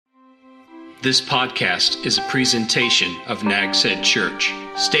This podcast is a presentation of Nags Head Church.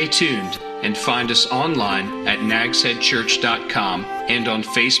 Stay tuned and find us online at nagsheadchurch.com and on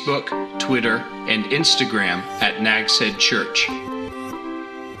Facebook, Twitter, and Instagram at Nags Head Church.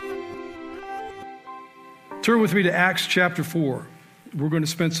 Turn with me to Acts chapter 4. We're going to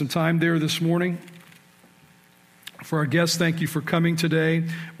spend some time there this morning. For our guests, thank you for coming today.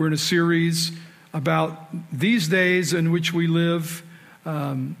 We're in a series about these days in which we live,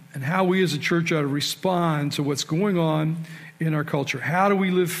 and how we as a church ought to respond to what's going on in our culture. How do we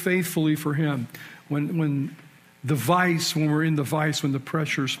live faithfully for Him when we're in the vice, when the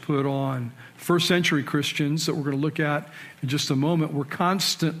pressure's put on? First century Christians that we're going to look at in just a moment were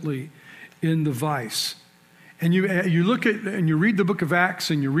constantly in the vice. And you look at and you read the book of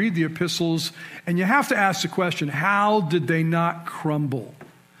Acts and you read the epistles, and you have to ask the question, how did they not crumble?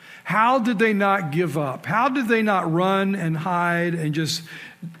 How did they not give up? How did they not run and hide and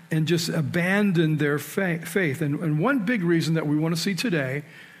just abandon their faith? And one big reason that we want to see today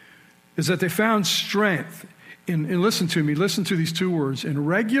is that they found strength in listen to these two words, in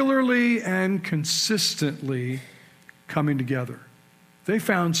regularly and consistently coming together. They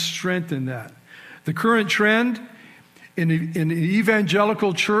found strength in that. The current trend in the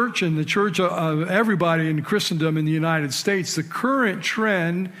evangelical church and the church of everybody in Christendom in the United States, the current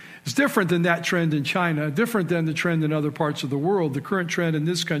trend is different than that trend in China, different than the trend in other parts of the world. The current trend in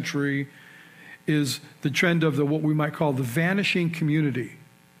this country is the trend of what we might call the vanishing community.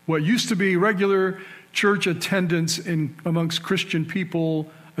 What used to be regular church attendance amongst Christian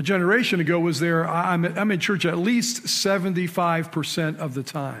people a generation ago was I'm in church at least 75% of the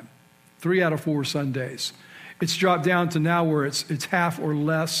time, 3 out of 4 Sundays. It's dropped down to now where it's half or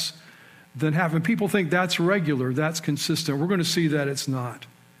less than half. And people think that's regular, that's consistent. We're going to see that it's not.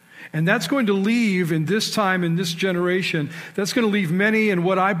 And that's going to leave in this time, in this generation, that's going to leave many in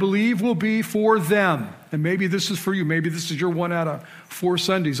what I believe will be for them. And maybe this is for you. Maybe this is your 1 out of 4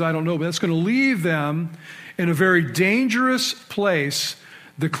 Sundays. I don't know. But that's going to leave them in a very dangerous place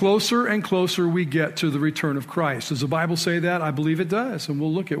the closer and closer we get to the return of Christ. Does the Bible say that? I believe it does. And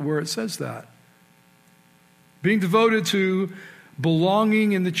we'll look at where it says that. Being devoted to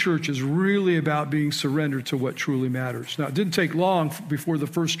belonging in the church is really about being surrendered to what truly matters. Now, it didn't take long before the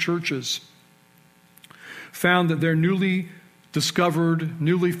first churches found that their newly discovered,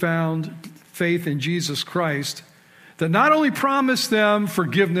 newly found faith in Jesus Christ that not only promised them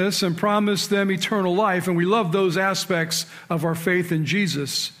forgiveness and promised them eternal life, and we love those aspects of our faith in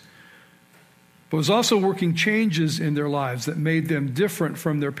Jesus, but was also working changes in their lives that made them different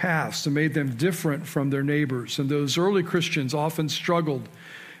from their past and made them different from their neighbors. And those early Christians often struggled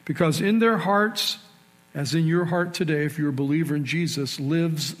because in their hearts, as in your heart today, if you're a believer in Jesus,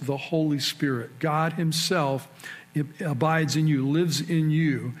 lives the Holy Spirit. God Himself abides in you, lives in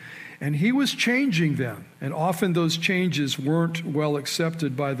you. And He was changing them. And often those changes weren't well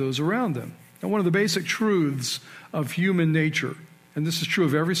accepted by those around them. And one of the basic truths of human nature, and this is true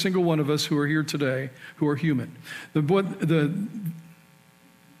of every single one of us who are here today, who are human. Are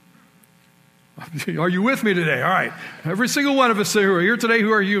you with me today? All right. Every single one of us who are here today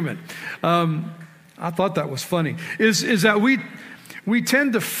who are human. I thought that was funny. Is that we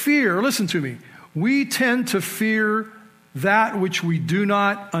tend to fear, listen to me, we tend to fear that which we do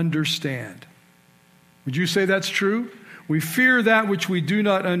not understand. Would you say that's true? We fear that which we do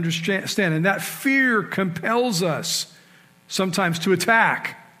not understand. And that fear compels us sometimes to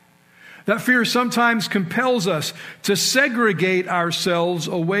attack. That fear sometimes compels us to segregate ourselves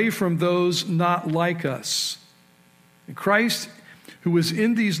away from those not like us. And Christ, who was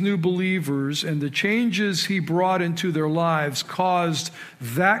in these new believers and the changes He brought into their lives, caused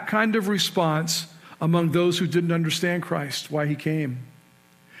that kind of response among those who didn't understand Christ, why He came.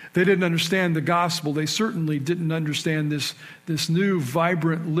 They didn't understand the gospel. They certainly didn't understand this new,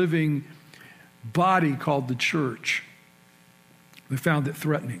 vibrant, living body called the church. They found it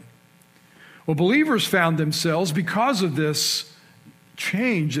threatening. Well, believers found themselves, because of this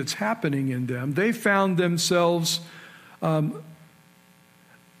change that's happening in them, they found themselves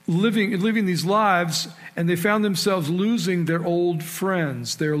living these lives, and they found themselves losing their old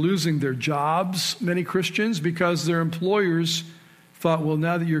friends. They're losing their jobs, many Christians, because their employers thought, well,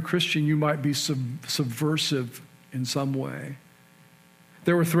 now that you're a Christian, you might be subversive in some way.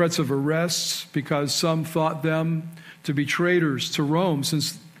 There were threats of arrests because some thought them to be traitors to Rome,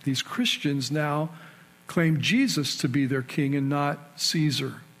 since these Christians now claim Jesus to be their king and not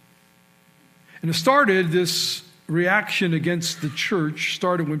Caesar. And it started, this reaction against the church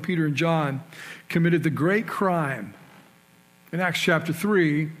started when Peter and John committed the great crime in Acts chapter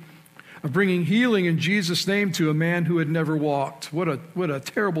 3 of bringing healing in Jesus' name to a man who had never walked. What a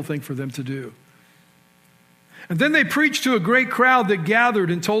terrible thing for them to do. And then they preached to a great crowd that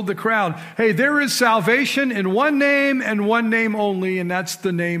gathered and told the crowd, hey, there is salvation in one name and one name only, and that's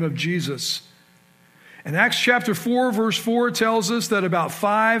the name of Jesus. And Acts chapter 4, verse 4 tells us that about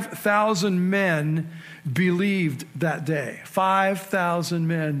 5,000 men believed that day. 5,000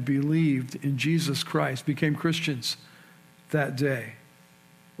 men believed in Jesus Christ, became Christians that day.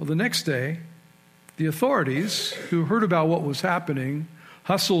 Well, the next day, the authorities who heard about what was happening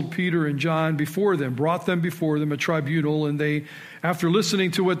hustled Peter and John before them, brought them before them, a tribunal, and they, after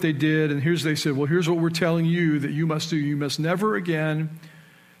listening to what they did, and they said, well, here's what we're telling you that you must do. You must never again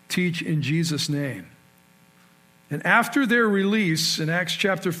teach in Jesus' name. And after their release in Acts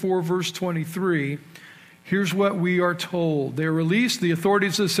chapter 4, verse 23, here's what we are told. They're released. The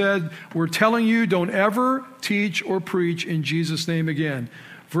authorities have said, we're telling you, don't ever teach or preach in Jesus' name again.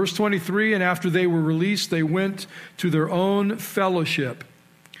 Verse 23, and after they were released, they went to their own fellowship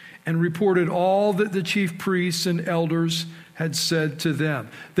and reported all that the chief priests and elders had said to them.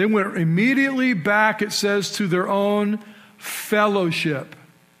 They went immediately back, it says, to their own fellowship.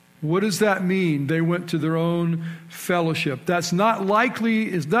 What does that mean? They went to their own fellowship. That's not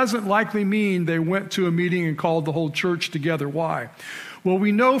likely, it doesn't likely mean they went to a meeting and called the whole church together. Why? Well,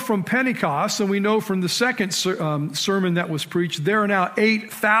 we know from Pentecost, and we know from the second sermon that was preached, there are now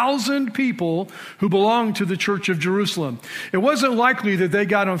 8,000 people who belong to the Church of Jerusalem. It wasn't likely that they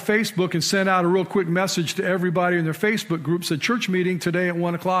got on Facebook and sent out a real quick message to everybody in their Facebook group, said, church meeting today at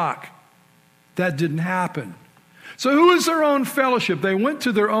 1 o'clock. That didn't happen. So who is their own fellowship? They went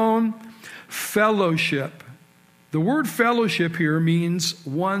to their own fellowship. The word fellowship here means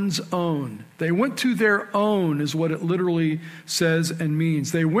one's own. They went to their own is what it literally says and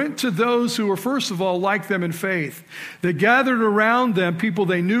means. They went to those who were, first of all, like them in faith. They gathered around them people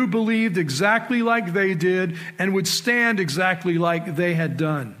they knew believed exactly like they did and would stand exactly like they had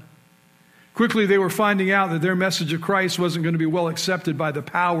done. Quickly, they were finding out that their message of Christ wasn't going to be well accepted by the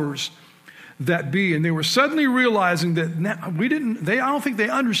powers that be. And they were suddenly realizing that I don't think they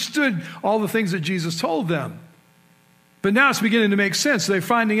understood all the things that Jesus told them. But now it's beginning to make sense. They're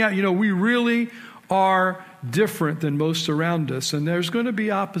finding out, we really are different than most around us, and there's going to be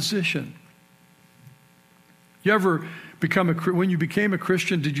opposition. You ever when you became a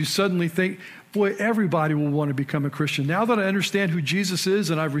Christian, did you suddenly think, boy, everybody will want to become a Christian. Now that I understand who Jesus is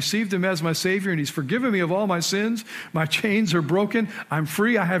and I've received him as my Savior and he's forgiven me of all my sins, my chains are broken, I'm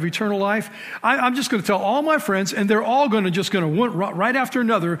free, I have eternal life, I'm just going to tell all my friends, and they're all going to right after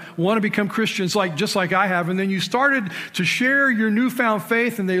another want to become Christians just like I have. And then you started to share your newfound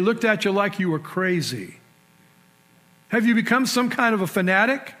faith and they looked at you like you were crazy. Have you become some kind of a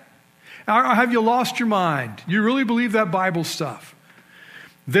fanatic? Or have you lost your mind? You really believe that Bible stuff?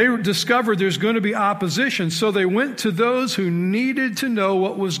 They discovered there's going to be opposition, so they went to those who needed to know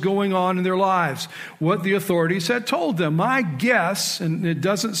what was going on in their lives, what the authorities had told them. My guess, and it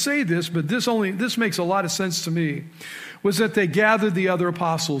doesn't say this, but this makes a lot of sense to me, was that they gathered the other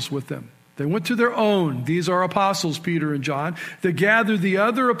apostles with them. They went to their own. These are apostles, Peter and John. They gathered the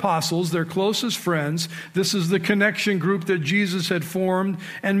other apostles, their closest friends. This is the connection group that Jesus had formed.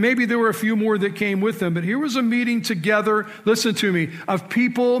 And maybe there were a few more that came with them. But here was a meeting together, listen to me, of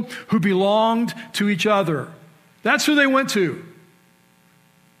people who belonged to each other. That's who they went to.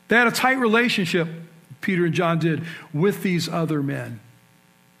 They had a tight relationship, Peter and John did, with these other men.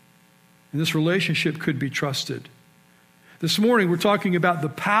 And this relationship could be trusted. This morning, we're talking about the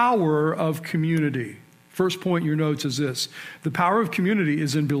power of community. First point in your notes is this. The power of community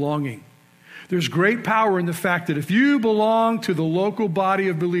is in belonging. There's great power in the fact that if you belong to the local body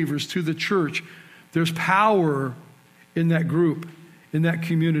of believers, to the church, there's power in that group, in that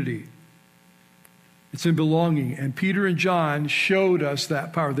community. It's in belonging. And Peter and John showed us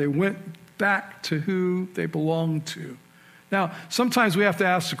that power. They went back to who they belonged to. Now, sometimes we have to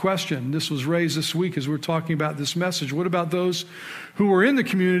ask the question, this was raised this week as we're talking about this message, what about those who are in the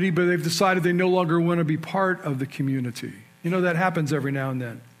community, but they've decided they no longer want to be part of the community? That happens every now and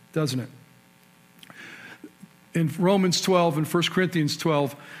then, doesn't it? In Romans 12 and 1 Corinthians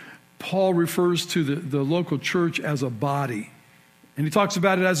 12, Paul refers to the local church as a body. And he talks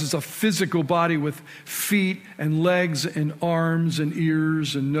about it as it's a physical body with feet and legs and arms and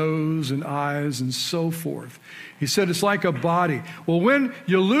ears and nose and eyes and so forth. He said it's like a body. Well, when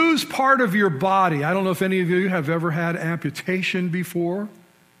you lose part of your body, I don't know if any of you have ever had amputation before,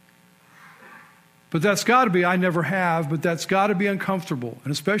 but that's got to be, I never have, but that's got to be uncomfortable.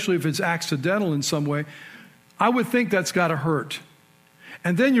 And especially if it's accidental in some way, I would think that's got to hurt.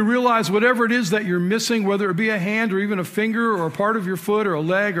 And then you realize whatever it is that you're missing, whether it be a hand or even a finger or a part of your foot or a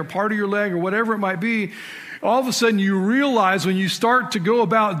leg or part of your leg or whatever it might be, all of a sudden you realize when you start to go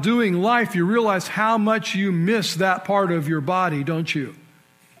about doing life, you realize how much you miss that part of your body, don't you?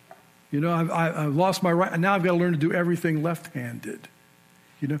 You know, I've lost my right, and now I've got to learn to do everything left-handed.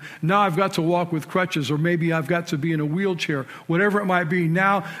 You know, now I've got to walk with crutches, or maybe I've got to be in a wheelchair, whatever it might be.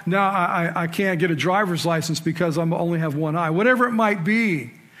 Now I can't get a driver's license because I only have one eye, whatever it might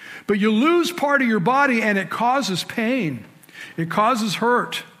be. But you lose part of your body and it causes pain. It causes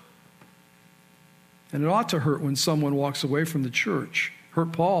hurt. And it ought to hurt when someone walks away from the church.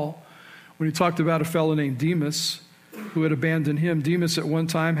 Hurt Paul when he talked about a fellow named Demas who had abandoned him. Demas at one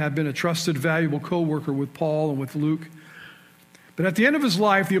time had been a trusted, valuable co-worker with Paul and with Luke. But at the end of his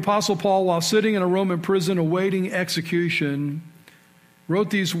life, the Apostle Paul, while sitting in a Roman prison awaiting execution, wrote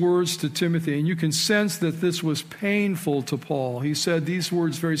these words to Timothy. And you can sense that this was painful to Paul. He said these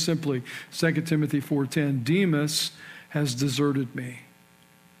words very simply, 2 Timothy 4:10, Demas has deserted me.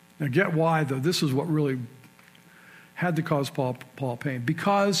 Now get why, though. This is what really had to cause Paul pain.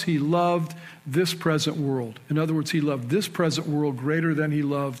 Because he loved this present world. In other words, he loved this present world greater than he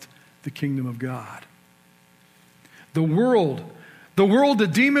loved the kingdom of God. The world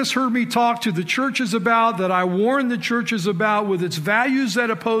that Demas heard me talk to the churches about, that I warned the churches about, with its values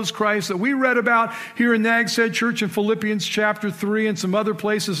that oppose Christ, that we read about here in Nags Head Church in Philippians chapter 3 and some other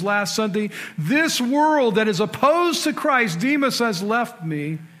places last Sunday. This world that is opposed to Christ, Demas has left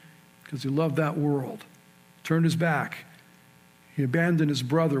me because he loved that world. Turned his back. He abandoned his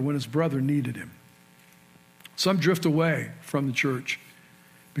brother when his brother needed him. Some drift away from the church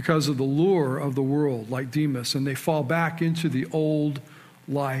because of the lure of the world, like Demas, and they fall back into the old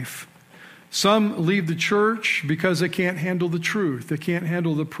life. Some leave the church because they can't handle the truth. They can't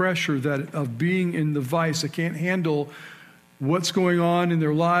handle the pressure of being in the vice. They can't handle what's going on in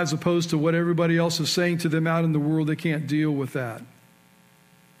their lives opposed to what everybody else is saying to them out in the world. They can't deal with that.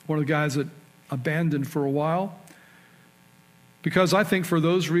 One of the guys that abandoned for a while, because I think for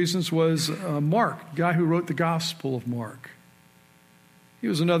those reasons, was Mark, the guy who wrote the Gospel of Mark. He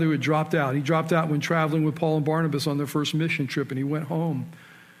was another who had dropped out. He dropped out when traveling with Paul and Barnabas on their first mission trip, and he went home.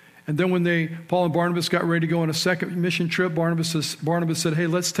 And then when Paul and Barnabas got ready to go on a second mission trip, Barnabas said, hey,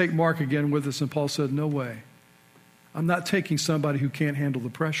 let's take Mark again with us. And Paul said, no way. I'm not taking somebody who can't handle the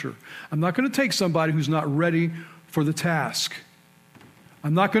pressure. I'm not going to take somebody who's not ready for the task.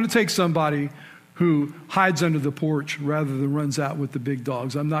 I'm not going to take somebody who hides under the porch rather than runs out with the big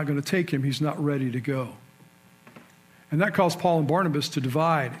dogs. I'm not going to take him. He's not ready to go. And that caused Paul and Barnabas to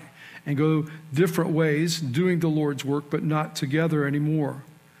divide and go different ways, doing the Lord's work, but not together anymore.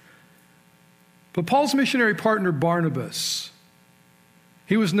 But Paul's missionary partner, Barnabas,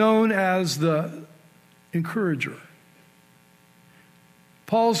 he was known as the encourager.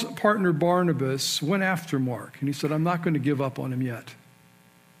 Paul's partner, Barnabas, went after Mark, and he said, I'm not going to give up on him yet.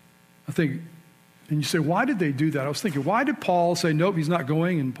 I think, and you say, why did they do that? I was thinking, why did Paul say, nope, he's not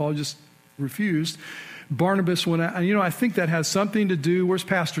going, and Paul just refused? Barnabas went out, and I think that has something to do, where's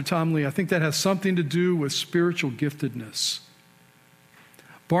Pastor Tom Lee? I think that has something to do with spiritual giftedness.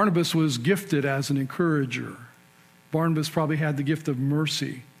 Barnabas was gifted as an encourager. Barnabas probably had the gift of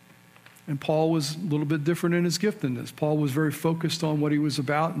mercy. And Paul was a little bit different in his giftedness. Paul was very focused on what he was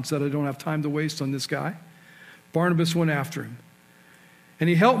about and said, I don't have time to waste on this guy. Barnabas went after him. And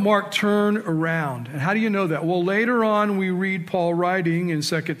he helped Mark turn around. And how do you know that? Well, later on we read Paul writing in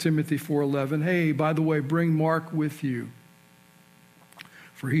 2 Timothy 4:11, hey, by the way, bring Mark with you,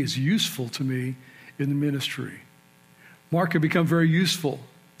 for he is useful to me in the ministry. Mark had become very useful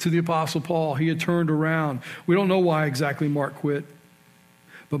to the Apostle Paul. He had turned around. We don't know why exactly Mark quit,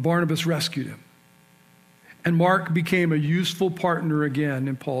 but Barnabas rescued him. And Mark became a useful partner again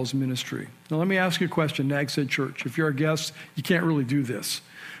in Paul's ministry. Now, let me ask you a question, Nags Head Church. If you're a guest, you can't really do this.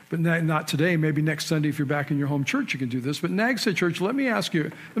 But not today. Maybe next Sunday, if you're back in your home church, you can do this. But Nags Head Church, let me ask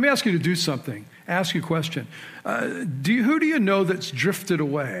you to do something. Ask you a question. Who do you know that's drifted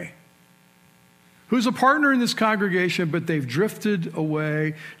away? Who's a partner in this congregation, but they've drifted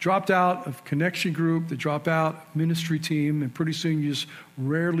away, dropped out of connection group, they drop out ministry team, and pretty soon you just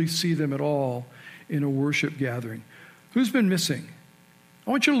rarely see them at all in a worship gathering. Who's been missing? I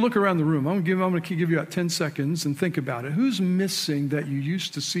want you to look around the room. I'm going to give you about 10 seconds and think about it. Who's missing that you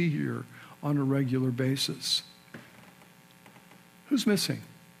used to see here on a regular basis? Who's missing?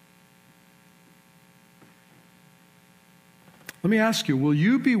 Let me ask you, will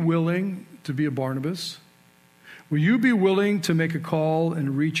you be willing to be a Barnabas? Will you be willing to make a call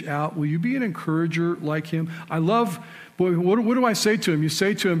and reach out? Will you be an encourager like him? I love, boy, what do I say to him? You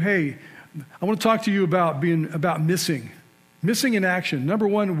say to him, hey, I want to talk to you about missing. Missing in action. Number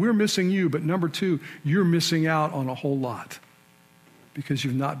one, we're missing you, but number two, you're missing out on a whole lot because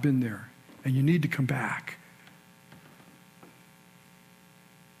you've not been there, and you need to come back.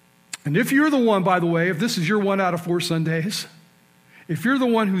 And if you're the one, by the way, if this is your 1 out of 4 Sundays, if you're the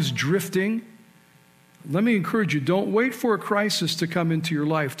one who's drifting, let me encourage you, don't wait for a crisis to come into your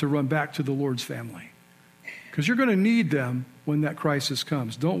life to run back to the Lord's family, because you're going to need them when that crisis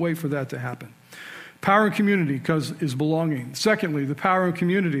comes. Don't wait for that to happen. Power in community is belonging. Secondly, the power in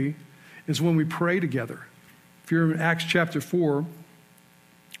community is when we pray together. If you're in Acts chapter 4,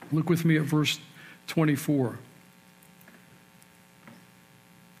 look with me at verse 24.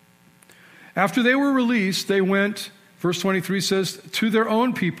 After they were released, they went, verse 23 says, to their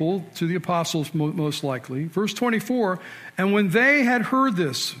own people, to the apostles most likely. Verse 24, and when they had heard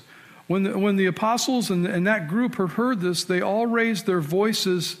this, when the apostles and that group had heard this, they all raised their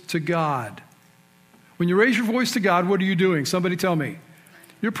voices to God. When you raise your voice to God, what are you doing? Somebody tell me.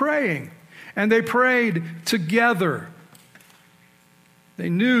 You're praying. And they prayed together. They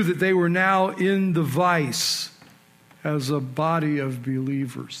knew that they were now in the vice as a body of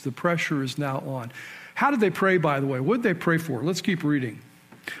believers. The pressure is now on. How did they pray, by the way? What did they pray for? Let's keep reading.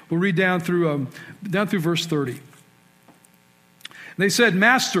 We'll read down through verse 30. They said,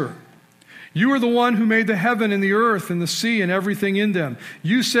 Master, you are the one who made the heaven and the earth and the sea and everything in them.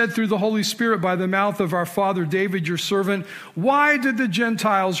 You said through the Holy Spirit by the mouth of our father David, your servant, why did the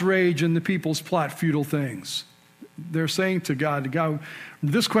Gentiles rage and the peoples plot futile things? They're saying to God,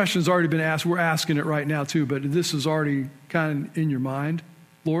 this question's already been asked. We're asking it right now too, but this is already kind of in your mind,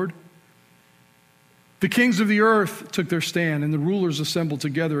 Lord. The kings of the earth took their stand, and the rulers assembled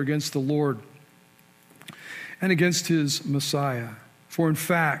together against the Lord and against his Messiah. For in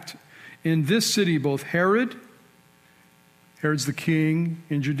fact, in this city, both Herod's the king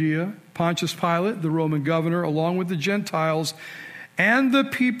in Judea, Pontius Pilate, the Roman governor, along with the Gentiles, and the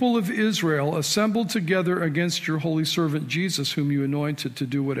people of Israel assembled together against your holy servant Jesus, whom you anointed to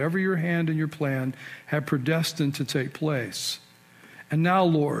do whatever your hand and your plan had predestined to take place. And now,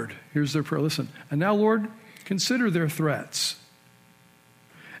 Lord, here's their prayer. Listen. And now, Lord, consider their threats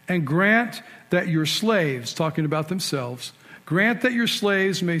and grant that your slaves, talking about themselves, grant that your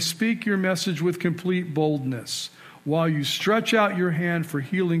slaves may speak your message with complete boldness while you stretch out your hand for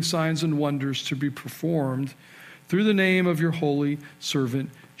healing signs and wonders to be performed through the name of your holy servant,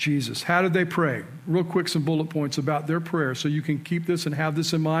 Jesus. How did they pray? Real quick, some bullet points about their prayer so you can keep this and have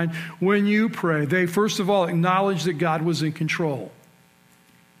this in mind. When you pray, they first of all acknowledged that God was in control.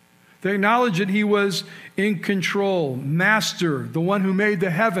 They acknowledged that he was in control. Master, the one who made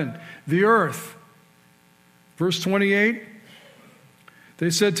the heaven, the earth. Verse 28, they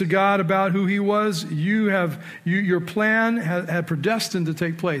said to God about who he was, your plan had predestined to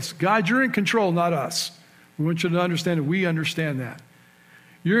take place. God, you're in control, not us. We want you to understand that we understand that.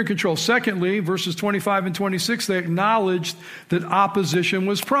 You're in control. Secondly, verses 25 and 26, they acknowledged that opposition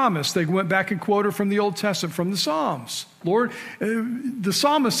was promised. They went back and quoted from the Old Testament, from the Psalms. Lord, the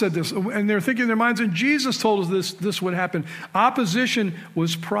psalmist said this, and they're thinking in their minds, and Jesus told us this would happen. Opposition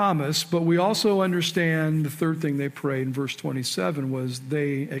was promised, but we also understand the third thing they prayed in verse 27 was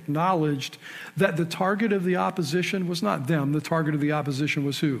they acknowledged that the target of the opposition was not them. The target of the opposition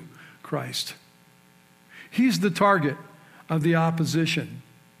was who? Christ. He's the target of the opposition.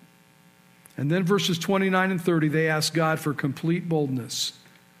 And then verses 29 and 30, they ask God for complete boldness.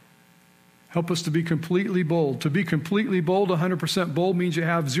 Help us to be completely bold. To be completely bold, 100% bold, means you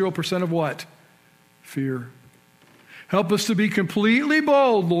have 0% of what? Fear. Help us to be completely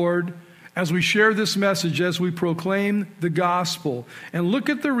bold, Lord, as we share this message, as we proclaim the gospel. And look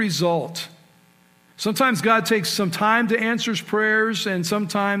at the result. Sometimes God takes some time to answer prayers, and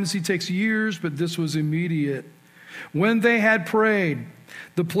sometimes he takes years, but this was immediate. When they had prayed,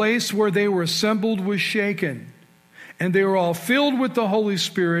 the place where they were assembled was shaken, and they were all filled with the Holy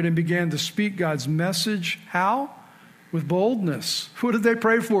Spirit and began to speak God's message. How? With boldness. What did they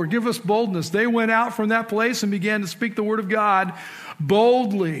pray for? Give us boldness. They went out from that place and began to speak the word of God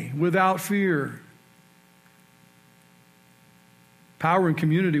boldly, without fear. Power in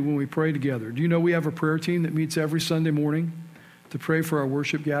community when we pray together. Do you know we have a prayer team that meets every Sunday morning to pray for our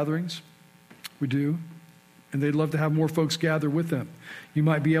worship gatherings? We do. And they'd love to have more folks gather with them. You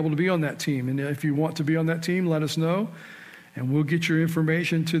might be able to be on that team. And if you want to be on that team, let us know. And we'll get your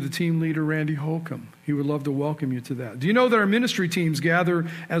information to the team leader, Randy Holcomb. He would love to welcome you to that. Do you know that our ministry teams gather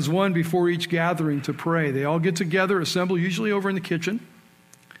as one before each gathering to pray? They all get together, assemble, usually over in the kitchen.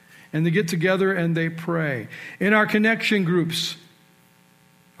 And they get together and they pray. In our connection groups,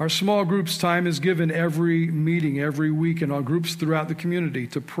 our small groups time is given every meeting, every week in our groups throughout the community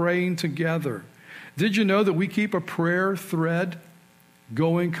to praying together. Did you know that we keep a prayer thread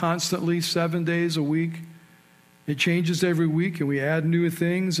going constantly 7 days a week? It changes every week, and we add new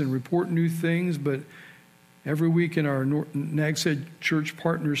things and report new things, but every week in our Nags Head Church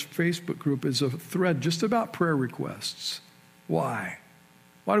Partners Facebook group is a thread just about prayer requests. Why?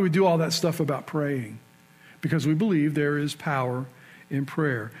 Why do we do all that stuff about praying? Because we believe there is power in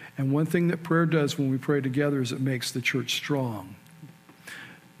prayer. And one thing that prayer does when we pray together is it makes the church strong.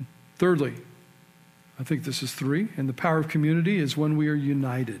 Thirdly, I think this is 3, and the power of community is when we are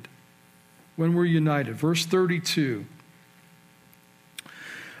united. When we're united. Verse 32.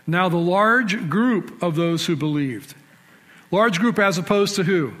 Now the large group of those who believed. Large group as opposed to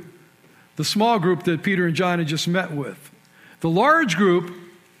who? The small group that Peter and John had just met with. The large group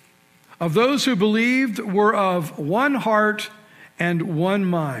of those who believed were of one heart and one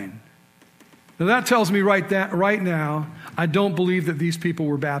mind. Now that tells me right now, I don't believe that these people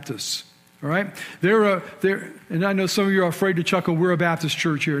were Baptists. All right? And I know some of you are afraid to chuckle, we're a Baptist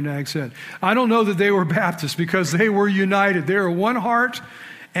church here in Nags Head. I don't know that they were Baptists because they were united. They are one heart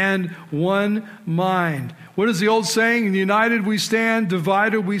and one mind. What is the old saying? United we stand,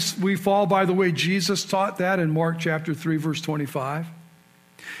 divided we fall. By the way, Jesus taught that in Mark chapter 3, verse 25.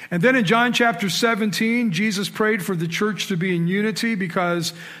 And then in John chapter 17, Jesus prayed for the church to be in unity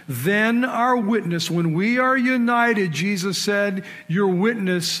because then our witness, when we are united, Jesus said, your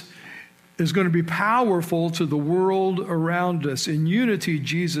witness is going to be powerful to the world around us. In unity,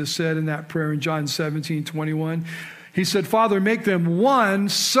 Jesus said in that prayer in John 17:21, he said, Father, make them one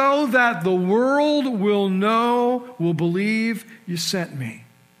so that the world will believe you sent me.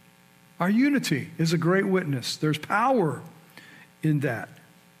 Our unity is a great witness. There's power in that.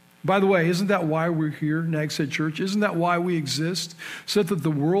 By the way, isn't that why we're here, Nags Head Church? Isn't that why we exist? So that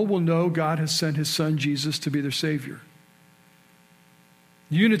the world will know God has sent his son Jesus to be their Savior.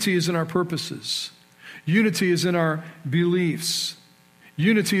 Unity is in our purposes. Unity is in our beliefs.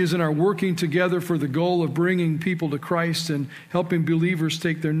 Unity is in our working together for the goal of bringing people to Christ and helping believers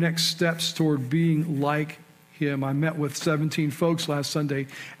take their next steps toward being like him. I met with 17 folks last Sunday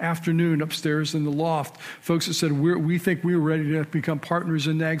afternoon upstairs in the loft. Folks that said, we think we're ready to become partners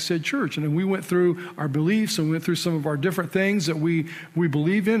in Nags Head Church. And then we went through our beliefs and we went through some of our different things that we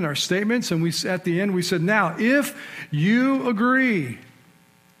believe in, our statements. And at the end, we said, now, if you agree,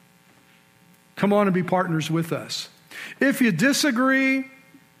 come on and be partners with us. If you disagree,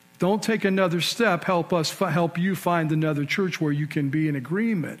 don't take another step. Help you find another church where you can be in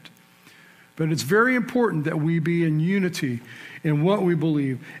agreement. But it's very important that we be in unity in what we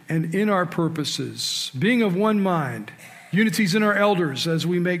believe and in our purposes. Being of one mind. Unity is in our elders as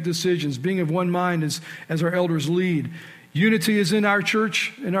we make decisions. Being of one mind as our elders lead. Unity is in our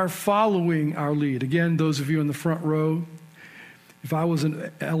church and our following our lead. Again, those of you in the front row, if I was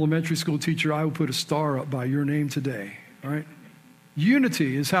an elementary school teacher, I would put a star up by your name today. All right?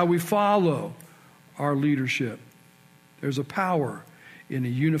 Unity is how we follow our leadership. There's a power in a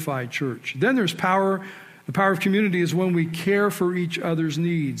unified church. Then there's power. The power of community is when we care for each other's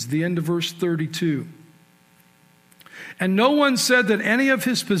needs. The end of verse 32. And no one said that any of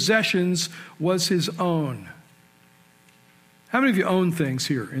his possessions was his own. How many of you own things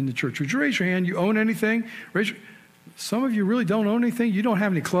here in the church? Would you raise your hand? You own anything? Some of you really don't own anything. You don't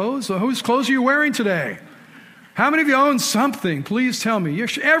have any clothes. So whose clothes are you wearing today? How many of you own something? Please tell me.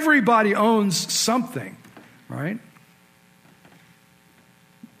 Everybody owns something, right?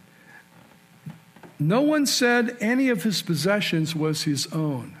 No one said any of his possessions was his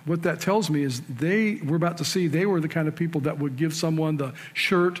own. What that tells me is we're about to see, they were the kind of people that would give someone the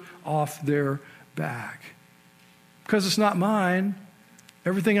shirt off their back. Because it's not mine.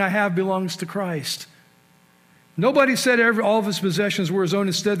 Everything I have belongs to Christ. Nobody said all of his possessions were his own.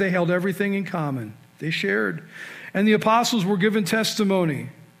 Instead, they held everything in common. They shared. And the apostles were giving testimony.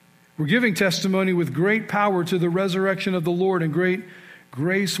 We're giving testimony with great power to the resurrection of the Lord, and great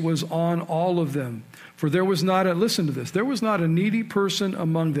grace was on all of them. For there was not listen to this, there was not a needy person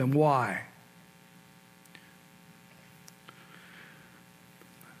among them. Why?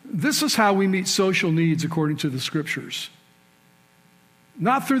 This is how we meet social needs according to the scriptures.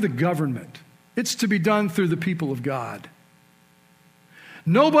 Not through the government. It's to be done through the people of God.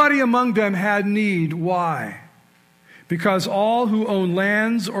 Nobody among them had need. Why? Because all who own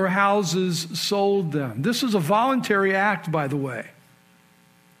lands or houses sold them. This is a voluntary act, by the way.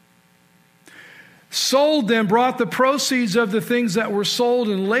 Sold them, brought the proceeds of the things that were sold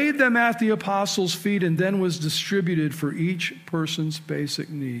and laid them at the apostles' feet, and then was distributed for each person's basic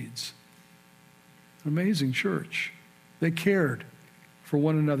needs. Amazing church. They cared for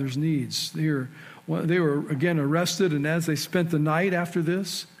one another's needs. They were again arrested, and as they spent the night after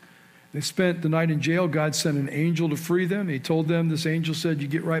this, They spent the night in jail. God sent an angel to free them. He told them, this angel said, you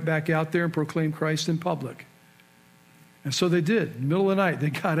get right back out there and proclaim Christ in public. And so they did. In the middle of the night, they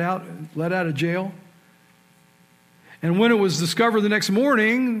got out, let out of jail. And when it was discovered the next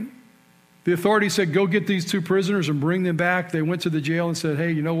morning, the authorities said, go get these 2 prisoners and bring them back. They went to the jail and said,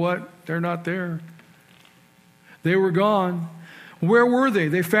 hey, you know what? They're not there. They were gone. Where were they?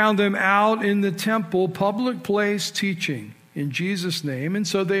 They found them out in the temple, public place, teaching in Jesus' name. And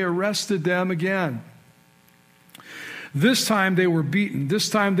so they arrested them again. This time they were beaten. This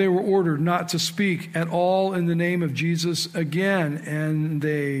time they were ordered not to speak at all in the name of Jesus again. And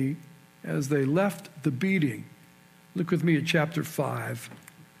as they left the beating, look with me at chapter 5,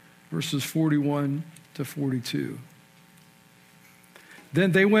 verses 41 to 42.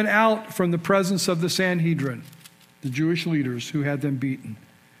 Then they went out from the presence of the Sanhedrin, the Jewish leaders who had them beaten.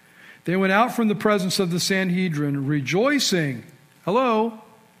 They went out from the presence of the Sanhedrin rejoicing,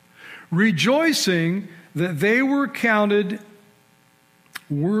 rejoicing that they were counted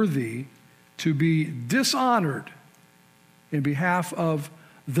worthy to be dishonored in behalf of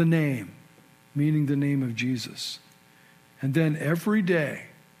the name, meaning the name of Jesus. And then every day,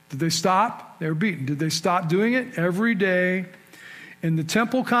 did they stop? They were beaten. Did they stop doing it? Every day in the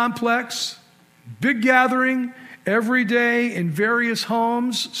temple complex, big gathering, every day in various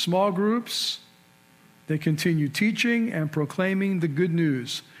homes, small groups, they continue teaching and proclaiming the good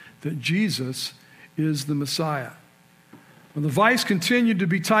news that Jesus is the Messiah. Well, the vice continued to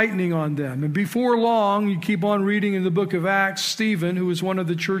be tightening on them. And before long, you keep on reading in the book of Acts, Stephen, who was one of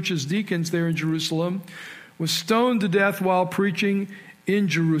the church's deacons there in Jerusalem, was stoned to death while preaching in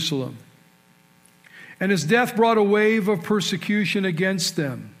Jerusalem. And his death brought a wave of persecution against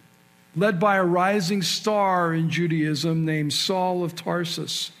them, led by a rising star in Judaism named Saul of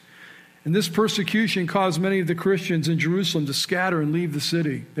Tarsus. And this persecution caused many of the Christians in Jerusalem to scatter and leave the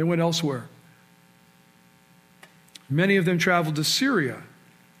city. They went elsewhere. Many of them traveled to Syria.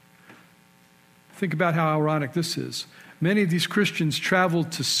 Think about how ironic this is. Many of these Christians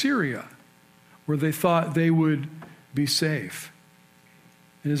traveled to Syria, where they thought they would be safe.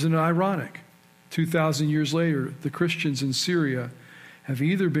 And isn't it ironic? 2,000 years later, the Christians in Syria have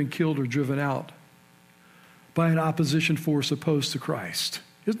either been killed or driven out by an opposition force opposed to Christ.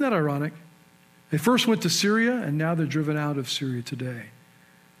 Isn't that ironic? They first went to Syria, and now they're driven out of Syria today.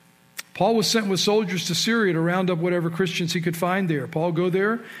 Paul was sent with soldiers to Syria to round up whatever Christians he could find there. Paul go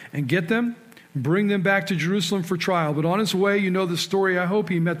there and get them, bring them back to Jerusalem for trial. But on his way, you know the story, I hope,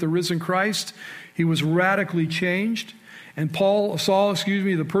 he met the risen Christ. He was radically changed. And Saul,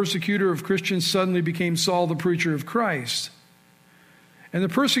 the persecutor of Christians, suddenly became Saul, the preacher of Christ. And the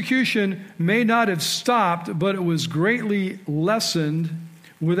persecution may not have stopped, but it was greatly lessened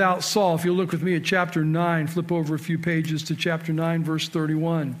without Saul. If you'll look with me at chapter 9, flip over a few pages to chapter 9, verse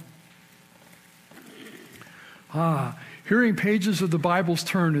 31. Hearing pages of the Bible's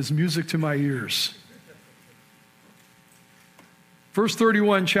turn is music to my ears. Verse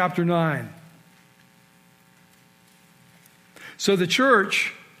 31, chapter 9. So the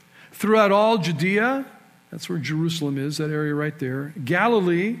church throughout all Judea, that's where Jerusalem is, that area right there,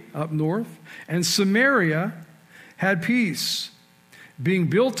 Galilee up north, and Samaria had peace, being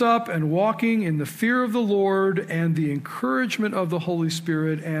built up and walking in the fear of the Lord and the encouragement of the Holy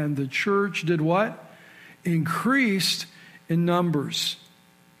Spirit. And the church did what? Increased in numbers.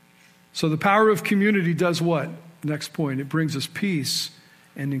 So the power of community does what? Next point, it brings us peace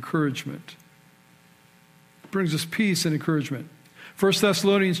and encouragement. It brings us peace and encouragement. 1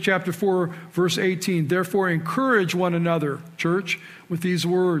 Thessalonians chapter 4, verse 18, therefore encourage one another, church, with these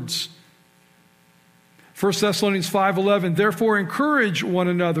words. 1 Thessalonians 5:11, therefore encourage one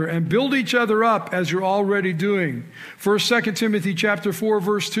another and build each other up as you're already doing. 2 Timothy chapter 4,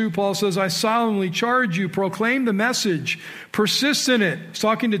 verse 2, Paul says, I solemnly charge you, proclaim the message, persist in it. He's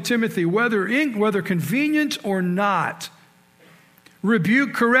talking to Timothy, whether convenient or not.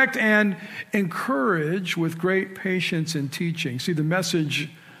 Rebuke, correct, and encourage with great patience in teaching. See, the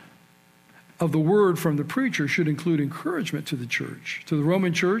message of the word from the preacher should include encouragement to the church. To the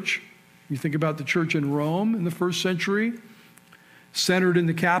Roman church, you think about the church in Rome in the first century, centered in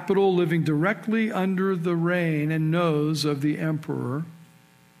the capital, living directly under the reign and nose of the emperor.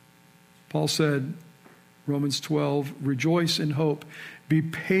 Paul said, Romans 12, rejoice in hope. Be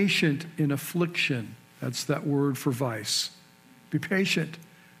patient in affliction. That's that word for vice. Be patient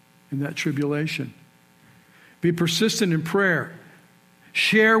in that tribulation. Be persistent in prayer.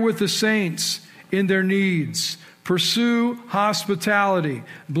 Share with the saints in their needs. Pursue hospitality.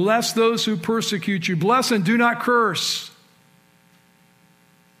 Bless those who persecute you. Bless and do not curse.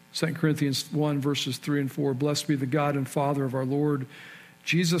 2 Corinthians 1, verses 3 and 4. Blessed be the God and Father of our Lord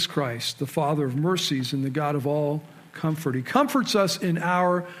Jesus Christ, the Father of mercies and the God of all comfort. He comforts us in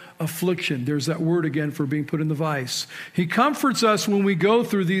our affliction. There's that word again for being put in the vice. He comforts us when we go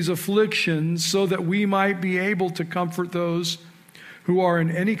through these afflictions so that we might be able to comfort those who are in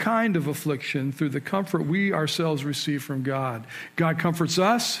any kind of affliction through the comfort we ourselves receive from God. God comforts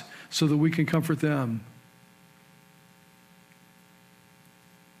us so that we can comfort them.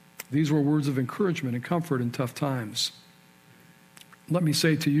 These were words of encouragement and comfort in tough times. Let me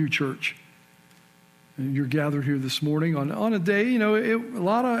say to you, church, you're gathered here this morning on a day,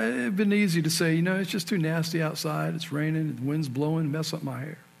 it'd been easy to say, it's just too nasty outside. It's raining, the wind's blowing, mess up my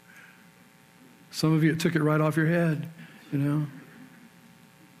hair. Some of you, it took it right off your head,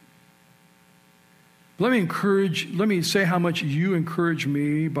 Let me say how much you encourage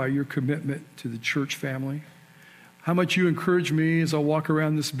me by your commitment to the church family. How much you encourage me as I walk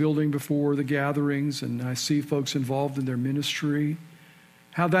around this building before the gatherings and I see folks involved in their ministry.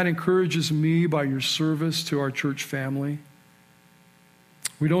 How that encourages me by your service to our church family.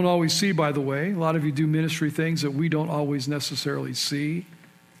 We don't always see, by the way. A lot of you do ministry things that we don't always necessarily see.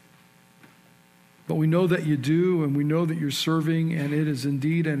 But we know that you do, and we know that you're serving, and it is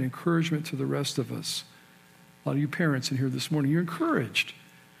indeed an encouragement to the rest of us. A lot of you parents in here this morning, you're encouraged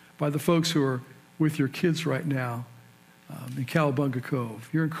by the folks who are with your kids right now in Cowabunga Cove.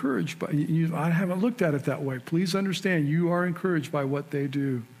 You're encouraged by, I haven't looked at it that way. Please understand, you are encouraged by what they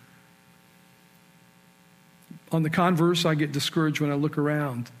do. On the converse, I get discouraged when I look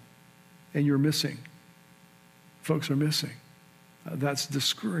around and you're missing. Folks are missing. That's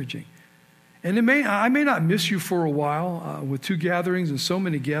discouraging. And I may not miss you for a while. With 2 gatherings and so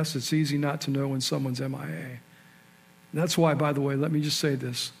many guests, it's easy not to know when someone's MIA. That's why, by the way, let me just say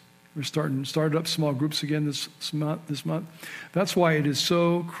this. We're started up small groups again this month. That's why it is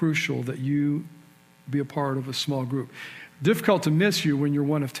so crucial that you be a part of a small group. Difficult to miss you when you're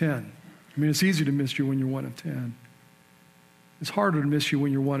one of 10. It's easy to miss you when you're one of 10. It's harder to miss you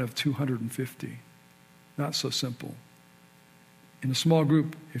when you're one of 250. Not so simple. In a small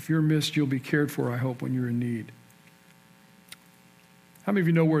group, if you're missed, you'll be cared for, I hope, when you're in need. How many of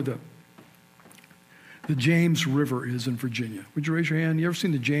you know where the James River is in Virginia? Would you raise your hand? You ever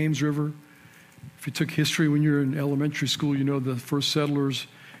seen the James River? If you took history when you were in elementary school, you know the first settlers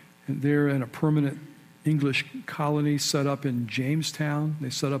there in a permanent English colony set up in Jamestown. They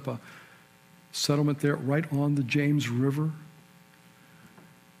set up a settlement there right on the James River.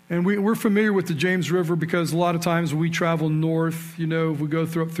 And we're familiar with the James River because a lot of times when we travel north, if we go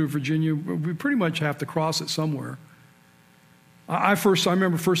up through Virginia, we pretty much have to cross it somewhere. I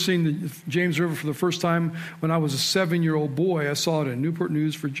remember first seeing the James River for the first time when I was a 7-year-old boy. I saw it in Newport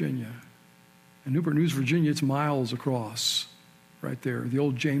News, Virginia. In Newport News, Virginia, it's miles across right there, the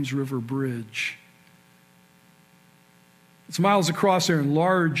old James River Bridge. It's miles across there, and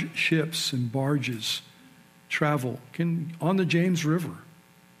large ships and barges travel on the James River.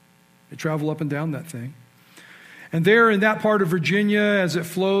 They travel up and down that thing. And there in that part of Virginia, as it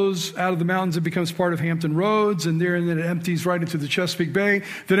flows out of the mountains, it becomes part of Hampton Roads, and then it empties right into the Chesapeake Bay,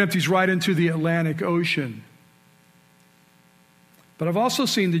 then empties right into the Atlantic Ocean. But I've also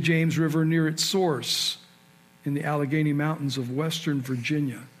seen the James River near its source in the Allegheny Mountains of western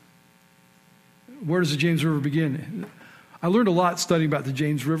Virginia. Where does the James River begin? I learned a lot studying about the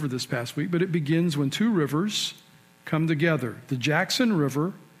James River this past week, but it begins when 2 rivers come together, the Jackson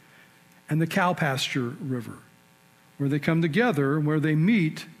River and the Cowpasture River. Where they come together, where they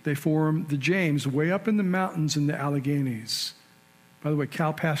meet, they form the James way up in the mountains in the Alleghenies. By the way,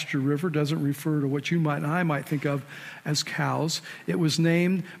 Cowpasture River doesn't refer to what you and I might think of as cows. It was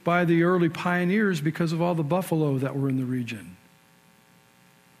named by the early pioneers because of all the buffalo that were in the region.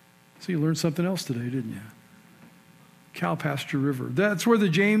 So you learned something else today, didn't you? Cowpasture River. That's where the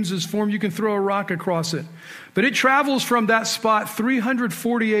James is formed. You can throw a rock across it. But it travels from that spot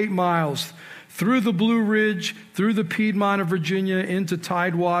 348 miles through the Blue Ridge, through the Piedmont of Virginia, into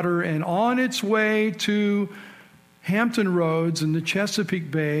Tidewater, and on its way to Hampton Roads and the Chesapeake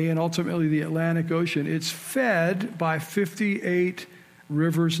Bay, and ultimately the Atlantic Ocean. It's fed by 58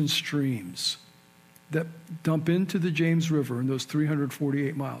 rivers and streams that dump into the James River in those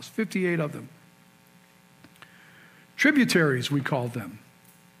 348 miles, 58 of them. Tributaries, we call them.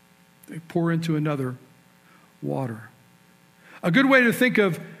 They pour into another water. A good way to think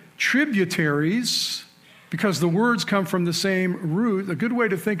of tributaries, because the words come from the same root, a good way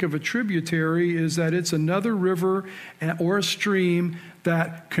to think of a tributary is that it's another river or a stream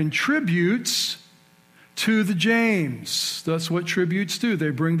that contributes to the James. That's what tributes do. They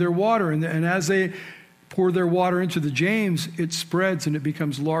bring their water, and as they pour their water into the James, it spreads and it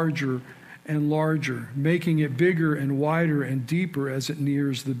becomes larger and larger, making it bigger and wider and deeper as it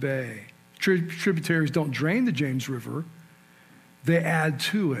nears the bay. Tributaries don't drain the James River. They add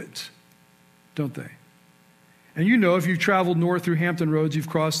to it, don't they? And you know, if you've traveled north through Hampton Roads, you've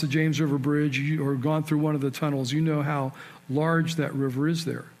crossed the James River Bridge, or gone through one of the tunnels, you know how large that river is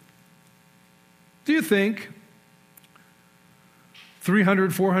there. Do you think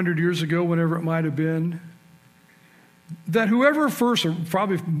 300, 400 years ago, whenever it might have been, that whoever first, or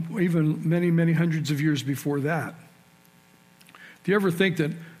probably even many, many hundreds of years before that, do you ever think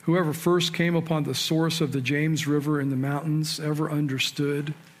that whoever first came upon the source of the James River in the mountains ever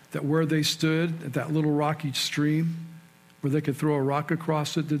understood that where they stood, at that little rocky stream, where they could throw a rock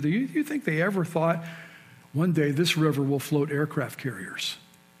across it, do you think they ever thought, one day this river will float aircraft carriers?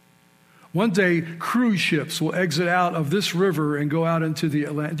 One day cruise ships will exit out of this river and go out into the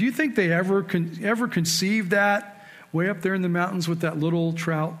Atlantic. Do you think they ever conceived that way up there in the mountains with that little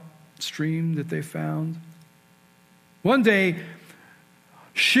trout stream that they found? One day,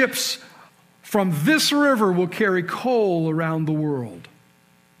 ships from this river will carry coal around the world.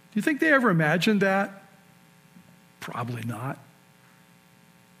 Do you think they ever imagined that? Probably not.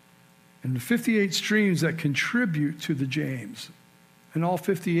 And the 58 streams that contribute to the James, and all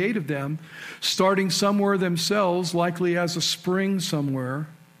 58 of them starting somewhere themselves, likely as a spring somewhere,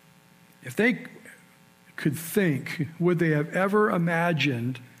 if they could think, would they have ever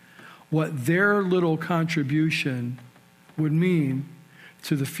imagined what their little contribution would mean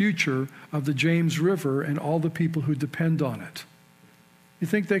to the future of the James River and all the people who depend on it? You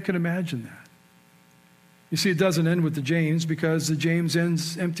think they could imagine that? You see, it doesn't end with the James, because the James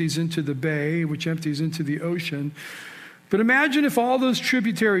empties into the bay, which empties into the ocean. But imagine if all those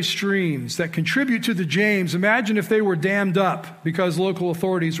tributary streams that contribute to the James, imagine if they were dammed up because local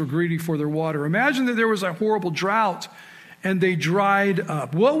authorities were greedy for their water. Imagine that there was a horrible drought and they dried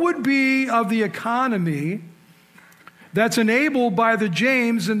up. What would be of the economy that's enabled by the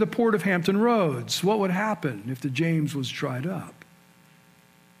James in the port of Hampton Roads? What would happen if the James was dried up?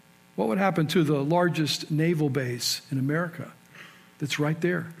 What would happen to the largest naval base in America that's right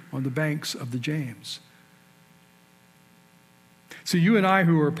there on the banks of the James? See, you and I,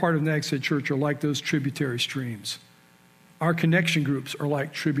 who are part of Nags Head Church, are like those tributary streams. Our connection groups are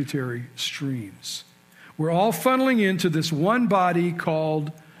like tributary streams. We're all funneling into this one body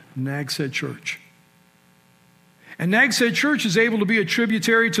called Nags Head Church. And Nags Head Church is able to be a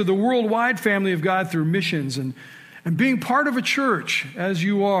tributary to the worldwide family of God through missions and being part of a church, as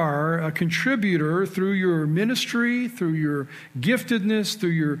you are, a contributor through your ministry, through your giftedness, through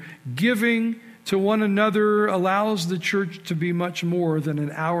your giving to one another, allows the church to be much more than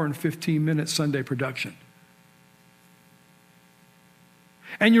an hour and 15-minute Sunday production.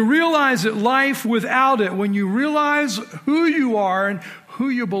 And you realize that life without it, when you realize who you are and who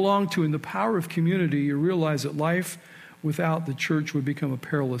you belong to in the power of community, you realize that life without the church would become a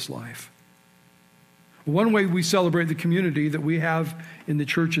perilous life. One way we celebrate the community that we have in the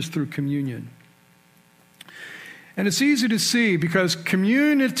church is through communion. And it's easy to see because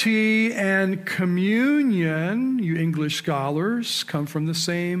community and communion, you English scholars, come from the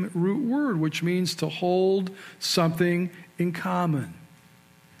same root word, which means to hold something in common.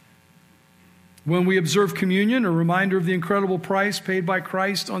 When we observe communion, a reminder of the incredible price paid by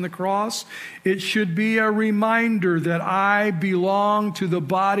Christ on the cross, it should be a reminder that I belong to the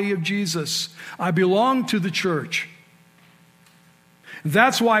body of Jesus. I belong to the church.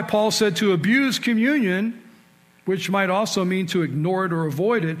 That's why Paul said to abuse communion, which might also mean to ignore it or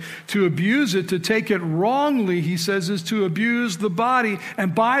avoid it, to abuse it, to take it wrongly, he says, is to abuse the body.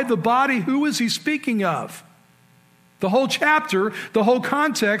 And by the body, who is he speaking of? The whole chapter, the whole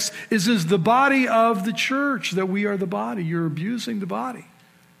context is the body of the church, that we are the body. You're abusing the body.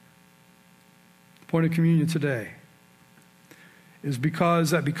 The point of communion today is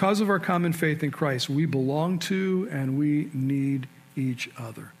because of our common faith in Christ, we belong to and we need each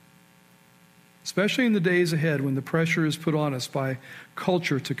other. Especially in the days ahead when the pressure is put on us by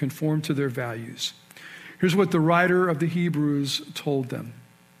culture to conform to their values. Here's what the writer of the Hebrews told them.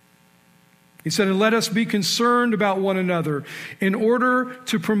 He said, and let us be concerned about one another in order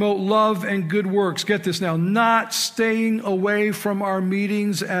to promote love and good works. Get this now, not staying away from our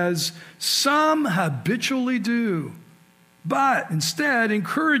meetings as some habitually do, but instead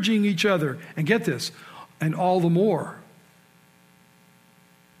encouraging each other. And get this, and all the more.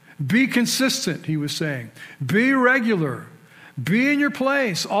 Be consistent, he was saying. Be regular. Be in your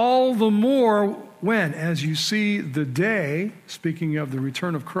place. All the more when, as you see the day, speaking of the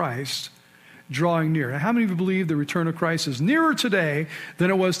return of Christ, drawing near. Now, how many of you believe the return of Christ is nearer today than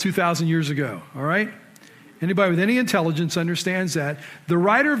it was 2,000 years ago? All right? Anybody with any intelligence understands that. The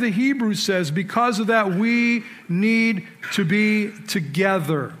writer of the Hebrews says, because of that, we need to be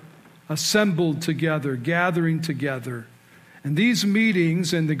together, assembled together, gathering together. And these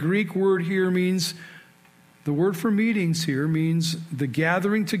meetings, and the Greek word here means, the word for meetings here means the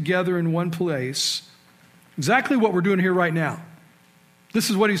gathering together in one place. Exactly what we're doing here right now. This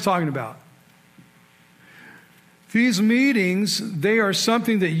is what he's talking about. These meetings, they are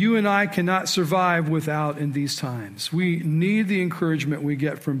something that you and I cannot survive without in these times. We need the encouragement we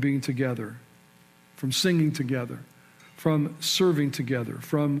get from being together, from singing together, from serving together,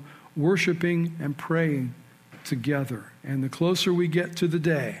 from worshiping and praying together. And the closer we get to the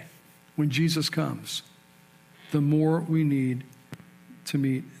day when Jesus comes, the more we need to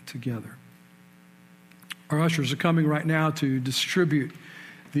meet together. Our ushers are coming right now to distribute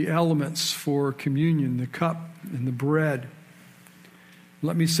the elements for communion, the cup and the bread.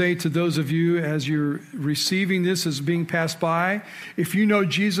 Let me say to those of you as you're receiving this as being passed by, if you know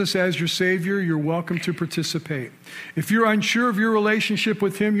Jesus as your Savior, you're welcome to participate. If you're unsure of your relationship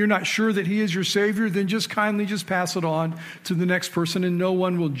with Him, you're not sure that He is your Savior, then just kindly just pass it on to the next person, and no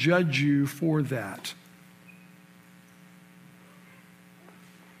one will judge you for that.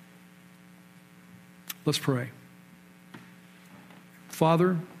 Let's pray.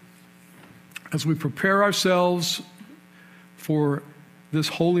 Father, as we prepare ourselves for this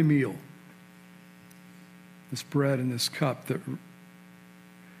holy meal, this bread and this cup that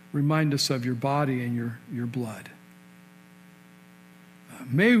remind us of your body and your blood,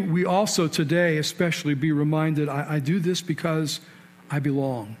 may we also today especially be reminded, I do this because I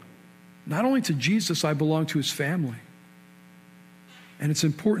belong. Not only to Jesus, I belong to His family. And it's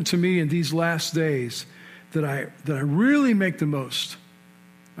important to me in these last days that I really make the most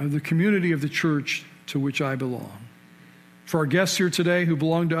of the community of the church to which I belong. For our guests here today who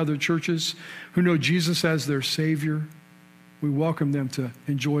belong to other churches, who know Jesus as their Savior, we welcome them to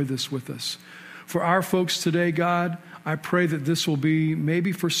enjoy this with us. For our folks today, God, I pray that this will be,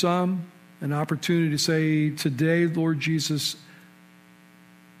 maybe for some, an opportunity to say, today, Lord Jesus,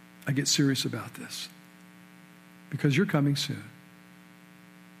 I get serious about this because you're coming soon.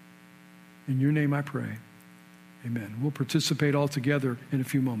 In your name I pray. Amen. We'll participate all together in a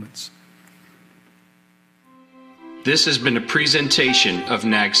few moments. This has been a presentation of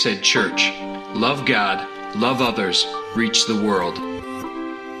Nags Head Church. Love God, love others, reach the world.